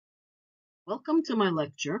Welcome to my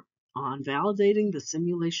lecture on validating the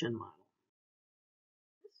simulation model.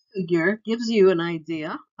 This figure gives you an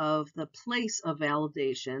idea of the place of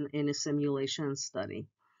validation in a simulation study.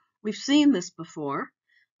 We've seen this before,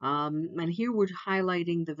 and here we're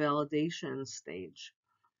highlighting the validation stage.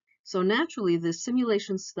 So naturally, the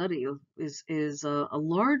simulation study is a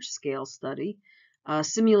large-scale study.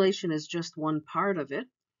 Simulation is just one part of it.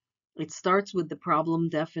 It starts with the problem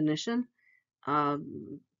definition,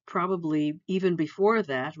 probably even before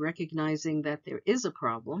that, recognizing that there is a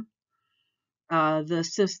problem. The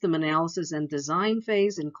system analysis and design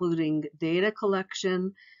phase, including data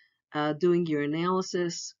collection, doing your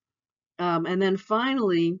analysis, and then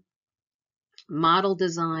finally, model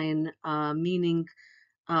design, meaning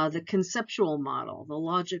the conceptual model, the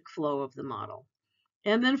logic flow of the model.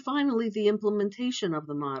 And then finally, the implementation of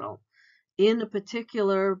the model in a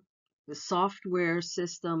particular software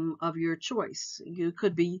system of your choice. You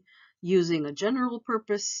could be using a general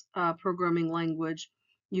purpose programming language.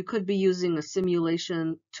 You could be using a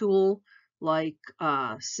simulation tool like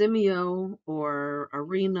Simio or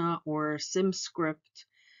Arena or SimScript.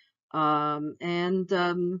 From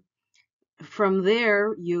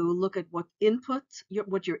there, you look at what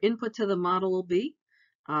your input to the model will be,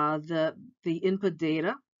 the input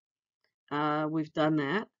data. We've done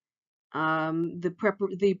that.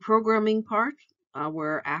 The programming part,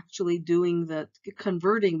 we're actually doing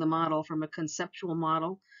converting the model from a conceptual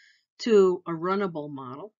model to a runnable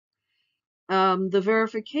model. The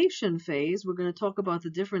verification phase, we're going to talk about the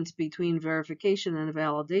difference between verification and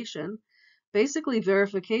validation. Basically,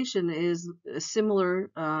 verification is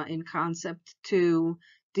similar in concept to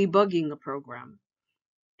debugging a program.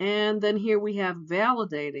 And then here we have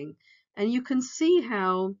validating, and you can see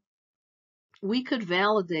how we could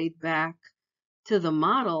validate back to the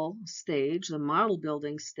model stage, the model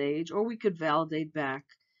building stage, or we could validate back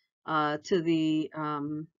to the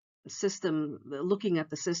system, looking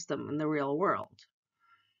at the system in the real world.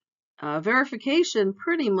 Verification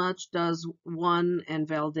pretty much does one and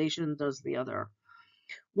validation does the other.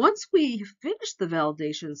 Once we finish the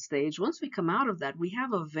validation stage, once we come out of that, we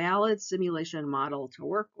have a valid simulation model to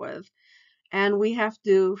work with. And we have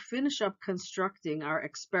to finish up constructing our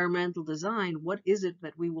experimental design. What is it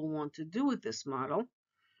that we will want to do with this model?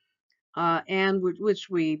 And which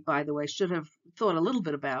we, by the way, should have thought a little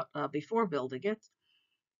bit about before building it.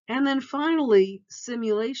 And then finally,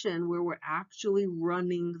 simulation, where we're actually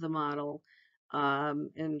running the model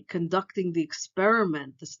and conducting the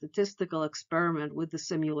experiment, the statistical experiment with the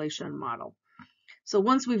simulation model. So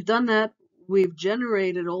once we've done that, we've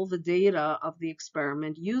generated all the data of the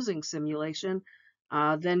experiment using simulation.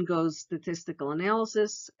 Then goes statistical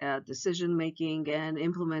analysis, decision making, and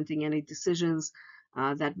implementing any decisions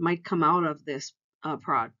that might come out of this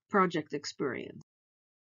project experience.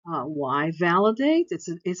 Why validate?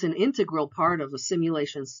 It's an integral part of a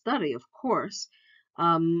simulation study, of course.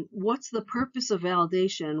 What's the purpose of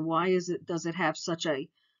validation? Why does it have such a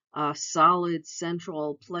solid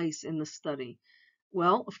central place in the study?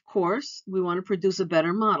 Well, of course, we want to produce a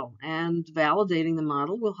better model, and validating the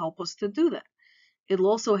model will help us to do that. It'll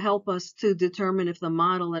also help us to determine if the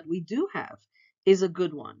model that we do have is a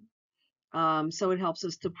good one. So it helps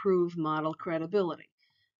us to prove model credibility.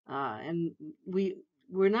 And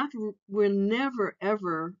we're never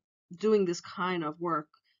ever doing this kind of work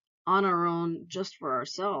on our own just for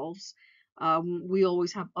ourselves. We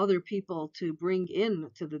always have other people to bring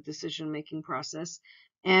in to the decision-making process,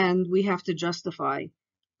 and we have to justify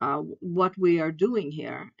what we are doing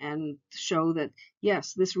here and show that,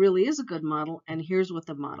 yes, this really is a good model, and here's what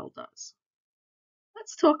the model does.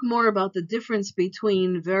 Let's talk more about the difference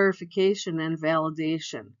between verification and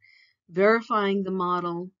validation. Verifying the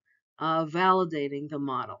model, validating the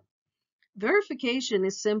model. Verification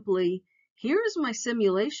is simply, here's my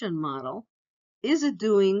simulation model. Is it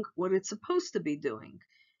doing what it's supposed to be doing?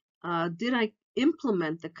 Did I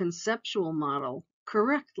implement the conceptual model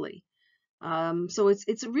correctly? So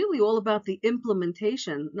it's really all about the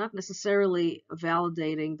implementation, not necessarily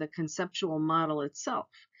validating the conceptual model itself.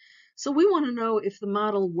 So we want to know if the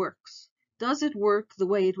model works. Does it work the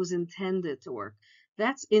way it was intended to work?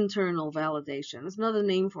 That's internal validation. There's another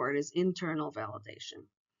name for it is internal validation.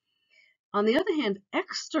 On the other hand,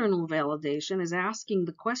 external validation is asking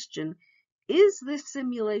the question, is this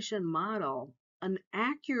simulation model an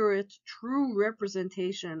accurate, true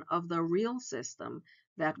representation of the real system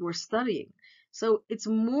that we're studying? So it's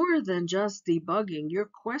more than just debugging. You're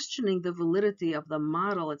questioning the validity of the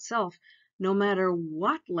model itself, no matter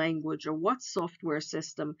what language or what software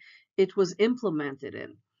system it was implemented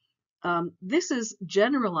in. This is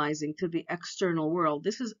generalizing to the external world.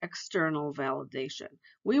 This is external validation.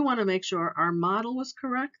 We want to make sure our model was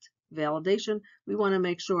correct, validation. We want to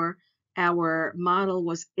make sure our model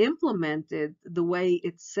was implemented the way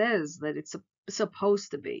it says that it's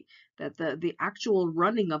supposed to be, that the actual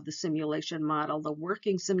running of the simulation model, the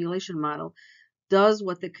working simulation model, does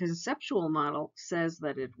what the conceptual model says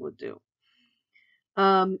that it would do.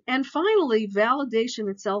 And finally, validation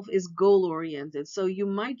itself is goal-oriented. So you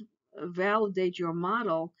might validate your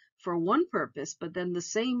model for one purpose, but then the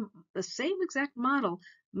same exact model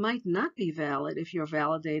might not be valid if you're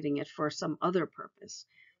validating it for some other purpose.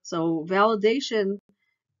 So validation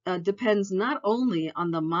depends not only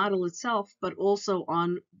on the model itself, but also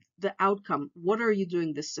on the outcome. What are you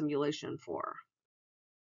doing this simulation for?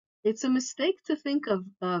 It's a mistake to think of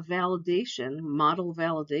validation, model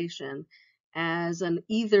validation, as an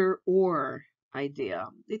either-or idea.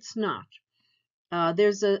 It's not.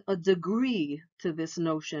 There's a degree to this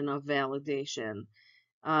notion of validation.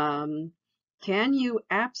 Can you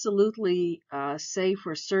absolutely say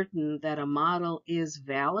for certain that a model is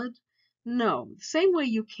valid? No. Same way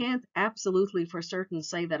you can't absolutely for certain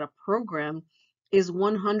say that a program is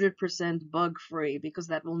 100% bug-free, because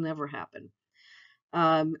that will never happen.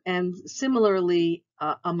 And similarly,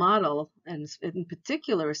 a model, and in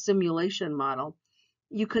particular a simulation model,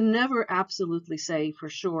 you can never absolutely say for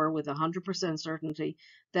sure with 100% certainty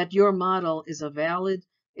that your model is a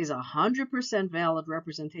 100% valid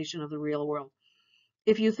representation of the real world.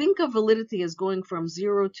 If you think of validity as going from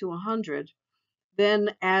 0 to 100, then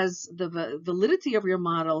as the validity of your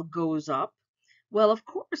model goes up, well, of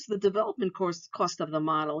course, the development cost of the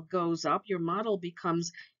model goes up. Your model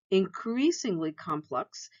becomes increasingly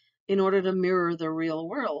complex in order to mirror the real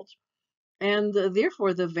world. And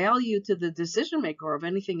therefore, the value to the decision maker of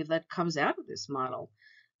anything that comes out of this model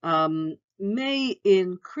may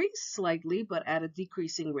increase slightly, but at a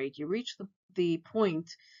decreasing rate. You reach the point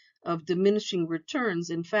of diminishing returns.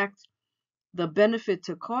 In fact, the benefit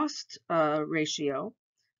to cost ratio,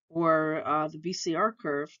 or the BCR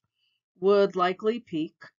curve, would likely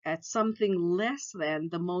peak at something less than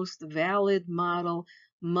the most valid model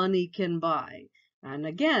money can buy. And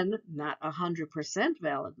again, not 100%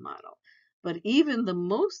 valid model, but even the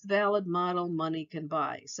most valid model money can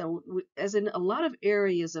buy. So as in a lot of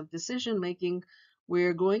areas of decision making,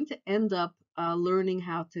 we're going to end up learning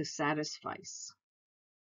how to satisfy.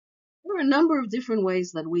 There are a number of different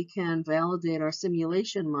ways that we can validate our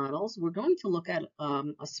simulation models. We're going to look at a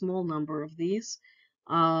small number of these,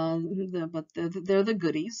 but they're the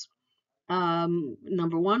goodies.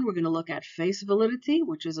 Number one, we're going to look at face validity,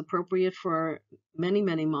 which is appropriate for many,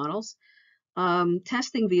 many models.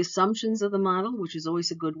 Testing the assumptions of the model, which is always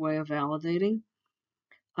a good way of validating.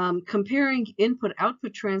 Comparing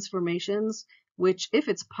input-output transformations, which, if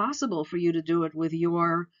it's possible for you to do it with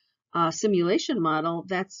your simulation model,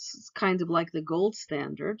 that's kind of like the gold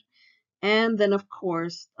standard. And then, of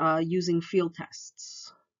course, using field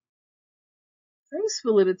tests. Face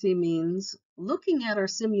validity means looking at our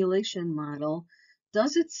simulation model,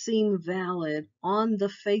 does it seem valid on the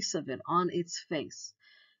face of it, on its face?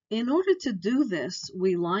 In order to do this,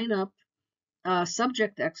 we line up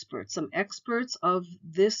subject experts, some experts of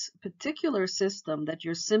this particular system that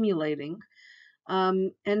you're simulating,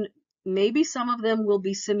 and maybe some of them will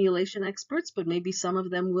be simulation experts, but maybe some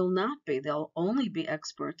of them will not be. They'll only be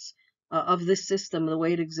experts of this system the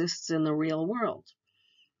way it exists in the real world.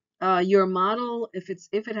 Your model, if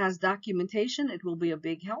it has documentation, it will be a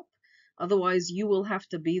big help. Otherwise, you will have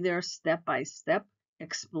to be there step by step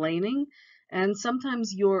explaining, and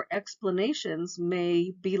sometimes your explanations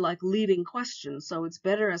may be like leading questions. So it's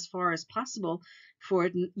better, as far as possible,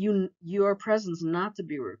 for your presence not to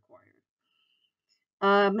be required.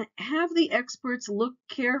 Have the experts look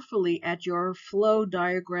carefully at your flow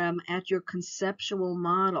diagram, at your conceptual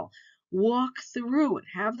model. Walk through it.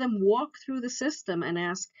 Have them walk through the system and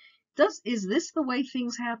ask, is this the way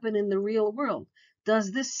things happen in the real world?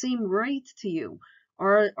 Does this seem right to you?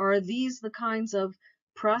 Are these the kinds of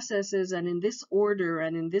processes, and in this order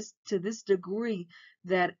and to this degree,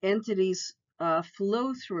 that entities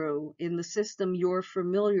flow through in the system you're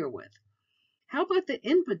familiar with? How about the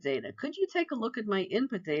input data? Could you take a look at my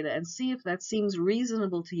input data and see if that seems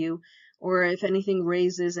reasonable to you, or if anything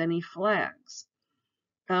raises any flags?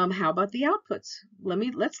 How about the outputs?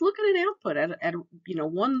 Let's look at an output at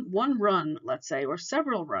one run, let's say, or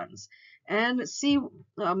several runs, and see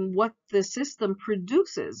what the system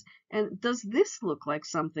produces. And does this look like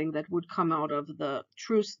something that would come out of the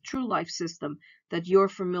true life system that you're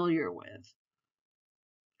familiar with?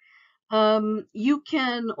 You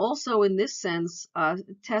can also, in this sense,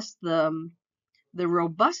 test the the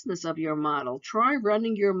robustness of your model. Try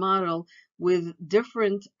running your model with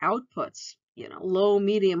different outputs, low,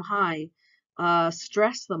 medium, high.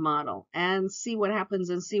 Stress the model and see what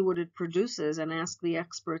happens and see what it produces, and ask the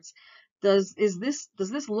experts, does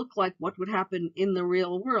this look like what would happen in the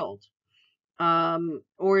real world?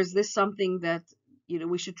 Or is this something that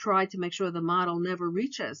we should try to make sure the model never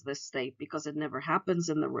reaches this state because it never happens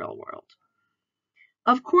in the real world?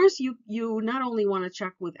 Of course, you not only want to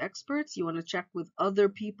check with experts, you want to check with other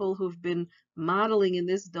people who've been modeling in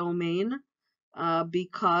this domain,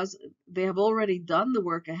 because they have already done the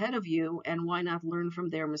work ahead of you, and why not learn from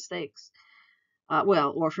their mistakes?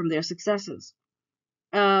 Or from their successes.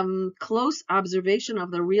 Close observation of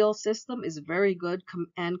the real system is very good,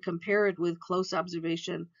 and compare it with close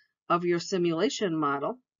observation of your simulation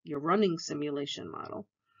model, your running simulation model.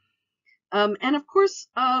 And of course,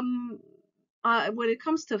 when it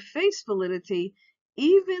comes to face validity,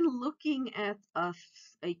 even looking at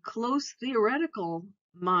a close theoretical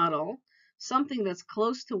model, something that's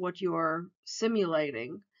close to what you're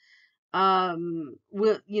simulating,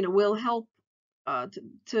 will help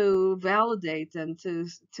to validate and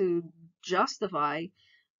to justify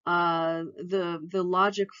the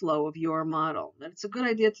logic flow of your model. And it's a good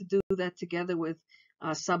idea to do that together with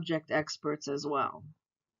subject experts as well.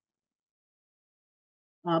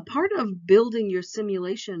 Part of building your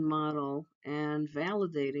simulation model and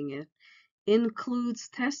validating it includes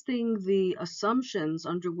testing the assumptions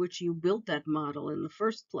under which you built that model in the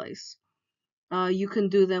first place. You can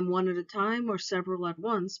do them one at a time or several at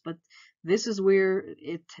once, but this is where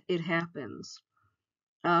it happens.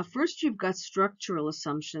 First, you've got structural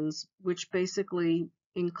assumptions, which basically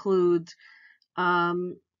include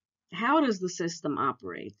how does the system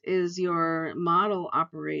operate? Is your model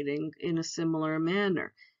operating in a similar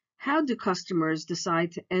manner? How do customers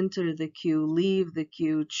decide to enter the queue, leave the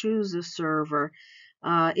queue, choose a server?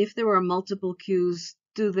 If there are multiple queues,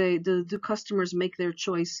 do customers make their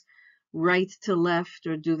choice right to left,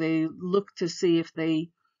 or do they look to see if they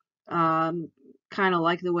kind of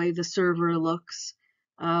like the way the server looks?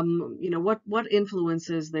 What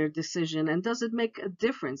influences their decision, and does it make a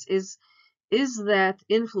difference? Is that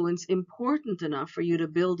influence important enough for you to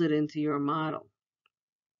build it into your model?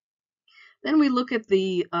 Then we look at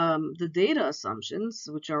the data assumptions,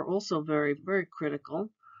 which are also very, very critical.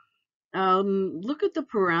 Look at the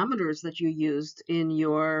parameters that you used in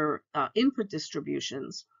your input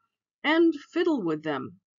distributions and fiddle with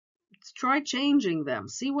them. Try changing them.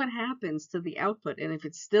 See what happens to the output and if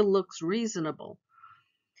it still looks reasonable.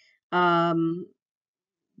 In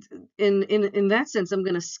that sense, I'm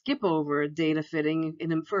going to skip over data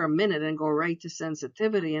fitting for a minute and go right to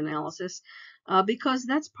sensitivity analysis, because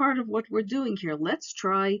that's part of what we're doing here. Let's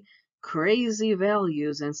try crazy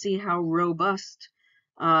values and see how robust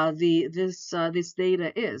this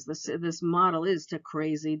data is, this model is to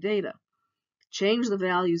crazy data. Change the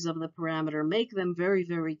values of the parameter, make them very,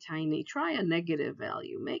 very tiny. Try a negative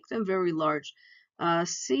value, make them very large.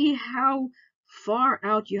 See how far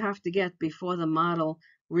out you have to get before the model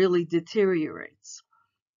really deteriorates.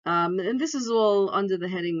 And this is all under the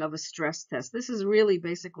heading of a stress test. This is really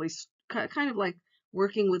basically kind of like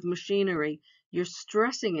working with machinery. You're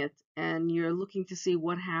stressing it and you're looking to see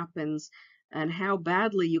what happens and how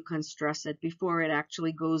badly you can stress it before it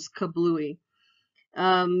actually goes kablooey.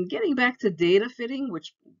 Getting back to data fitting,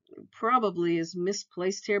 which probably is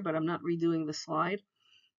misplaced here, but I'm not redoing the slide.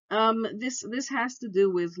 This has to do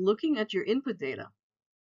with looking at your input data.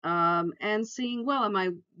 And seeing, well,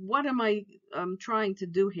 what am I trying to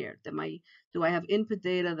do here? Do I have input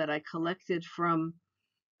data that I collected from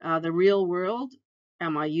the real world?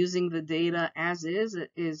 Am I using the data as is?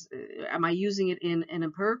 Am I using it in an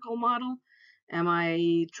empirical model? Am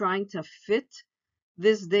I trying to fit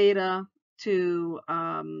this data to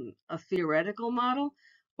a theoretical model?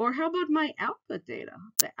 Or how about my output data,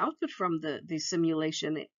 the output from the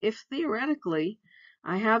simulation? If theoretically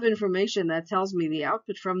I have information that tells me the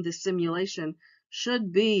output from this simulation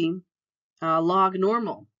should be log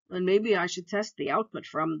normal, then maybe I should test the output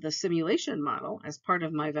from the simulation model as part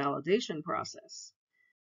of my validation process.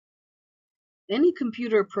 Any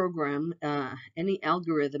computer program, any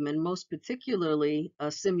algorithm, and most particularly a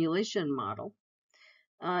simulation model,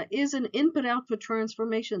 is an input-output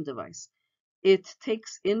transformation device. It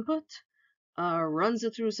takes input, runs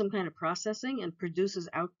it through some kind of processing, and produces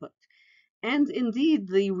output. And indeed,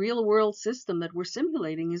 the real-world system that we're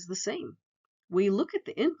simulating is the same. We look at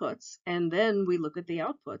the inputs, and then we look at the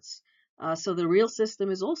outputs. So the real system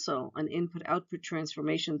is also an input-output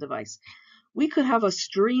transformation device. We could have a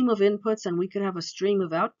stream of inputs, and we could have a stream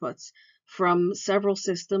of outputs from several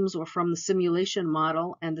systems or from the simulation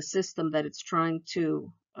model and the system that it's trying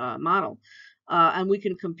to model. And we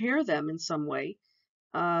can compare them in some way.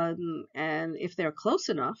 And if they're close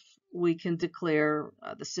enough, we can declare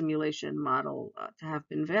the simulation model to have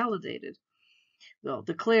been validated. Well,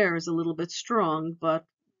 declare is a little bit strong, but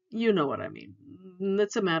you know what I mean.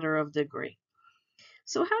 It's a matter of degree.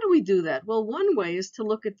 So how do we do that? Well, one way is to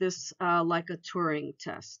look at this like a Turing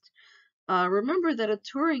test. Remember that a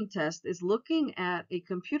Turing test is looking at a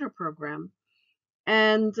computer program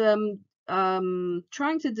and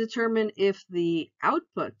trying to determine if the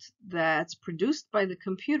output that's produced by the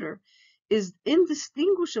computer is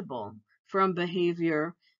indistinguishable from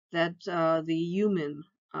behavior that the human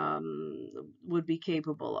would be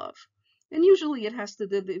capable of. And usually it has to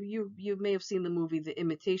do, you may have seen the movie The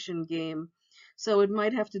Imitation Game. So it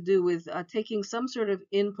might have to do with taking some sort of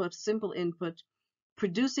input, simple input,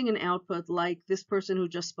 producing an output like this person who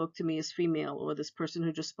just spoke to me is female or this person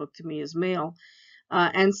who just spoke to me is male,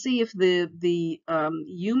 and see if the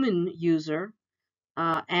human user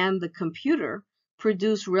and the computer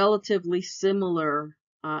produce relatively similar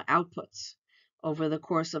outputs over the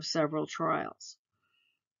course of several trials.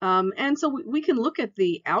 And so we can look at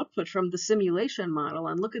the output from the simulation model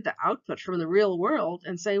and look at the output from the real world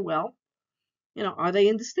and say, well, are they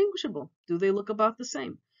indistinguishable? Do they look about the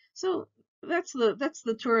same? So that's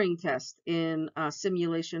the Turing test in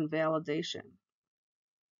simulation validation.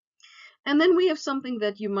 And then we have something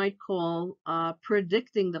that you might call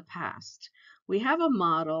predicting the past. We have a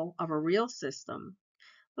model of a real system,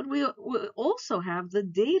 but we also have the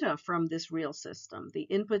data from this real system, the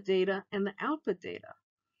input data and the output data.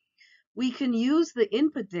 We can use the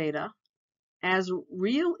input data as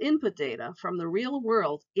real input data from the real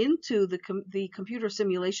world into the computer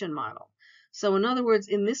simulation model. So in other words,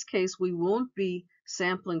 in this case, we won't be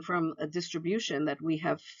sampling from a distribution that we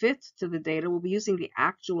have fit to the data. We'll be using the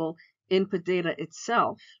actual input data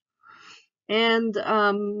itself. And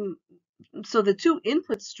so the two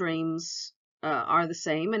input streams are the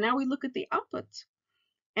same. And now we look at the output.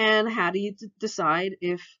 And how do you decide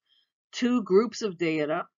if two groups of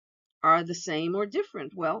data are the same or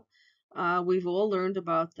different? Well, we've all learned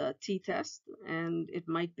about the t-test, and it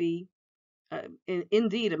might be,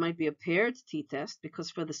 indeed, it might be a paired t-test,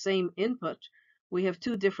 because for the same input, we have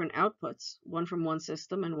two different outputs, one from one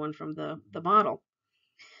system and one from the model.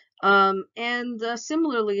 And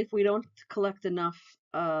similarly, if we don't collect enough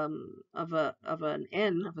of a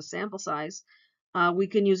sample size, we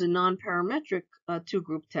can use a non-parametric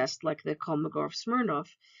two-group test like the Kolmogorov-Smirnov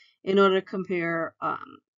in order to compare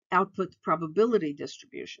output probability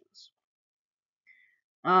distributions.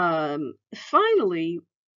 Finally,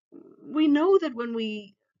 we know that when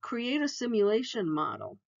we create a simulation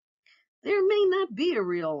model, there may not be a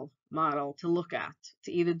real model to look at,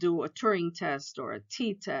 to either do a Turing test or a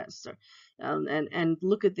t-test, or and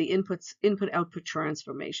look at the input-output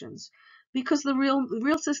transformations, because the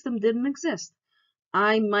real system didn't exist.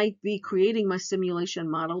 I might be creating my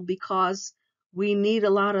simulation model because we need a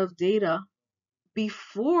lot of data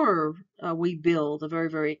before we build a very,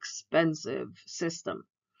 very expensive system.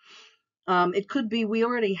 It could be we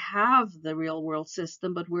already have the real world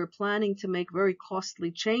system, but we're planning to make very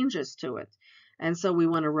costly changes to it. And so we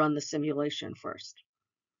want to run the simulation first.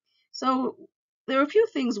 So there are a few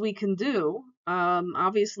things we can do.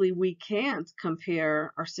 Obviously, we can't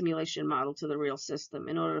compare our simulation model to the real system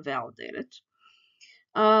in order to validate it.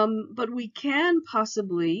 But we can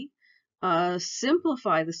possibly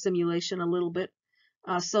simplify the simulation a little bit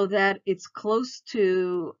so that it's close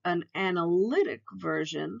to an analytic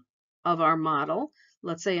version of our model,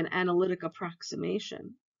 let's say an analytic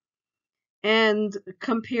approximation, and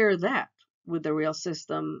compare that with the real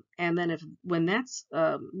system. And then when that's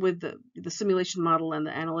with the simulation model and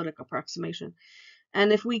the analytic approximation,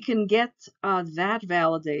 and if we can get that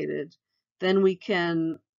validated, then we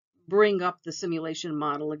can bring up the simulation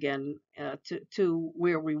model again to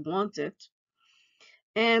where we want it.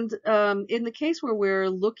 And in the case where we're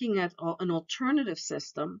looking at an alternative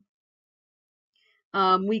system,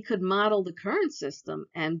 we could model the current system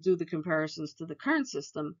and do the comparisons to the current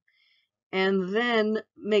system and then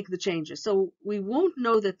make the changes. So we won't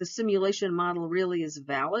know that the simulation model really is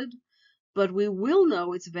valid, but we will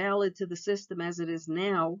know it's valid to the system as it is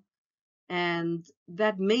now, and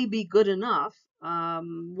that may be good enough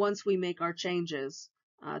once we make our changes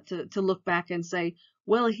to look back and say,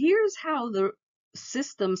 well, here's how the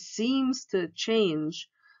system seems to change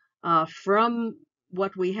from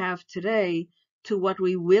what we have today to what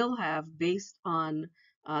we will have based on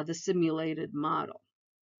the simulated model.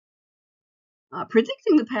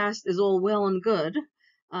 Predicting the past is all well and good,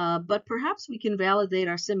 But perhaps we can validate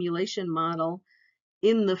our simulation model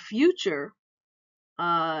in the future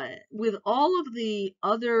with all of the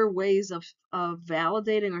other ways of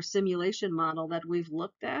validating our simulation model that we've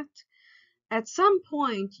looked at some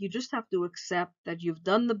point, you just have to accept that you've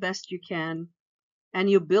done the best you can and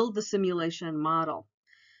you build the simulation model.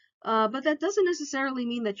 But that doesn't necessarily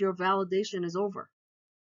mean that your validation is over.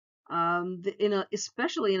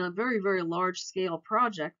 Especially in a very, very large scale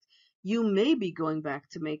project, you may be going back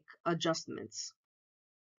to make adjustments.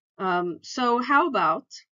 So how about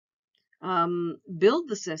build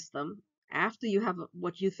the system after you have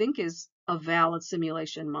what you think is a valid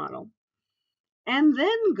simulation model, and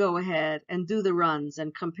then go ahead and do the runs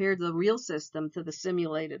and compare the real system to the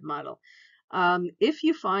simulated model. If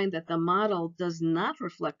you find that the model does not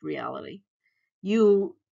reflect reality,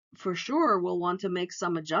 you for sure will want to make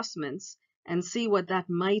some adjustments and see what that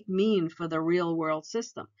might mean for the real world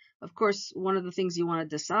system. Of course, one of the things you want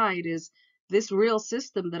to decide is, this real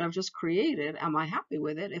system that I've just created, am I happy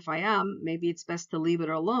with it? If I am, maybe it's best to leave it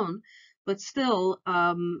alone. But still,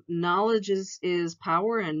 knowledge is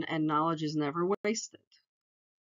power, and knowledge is never wasted.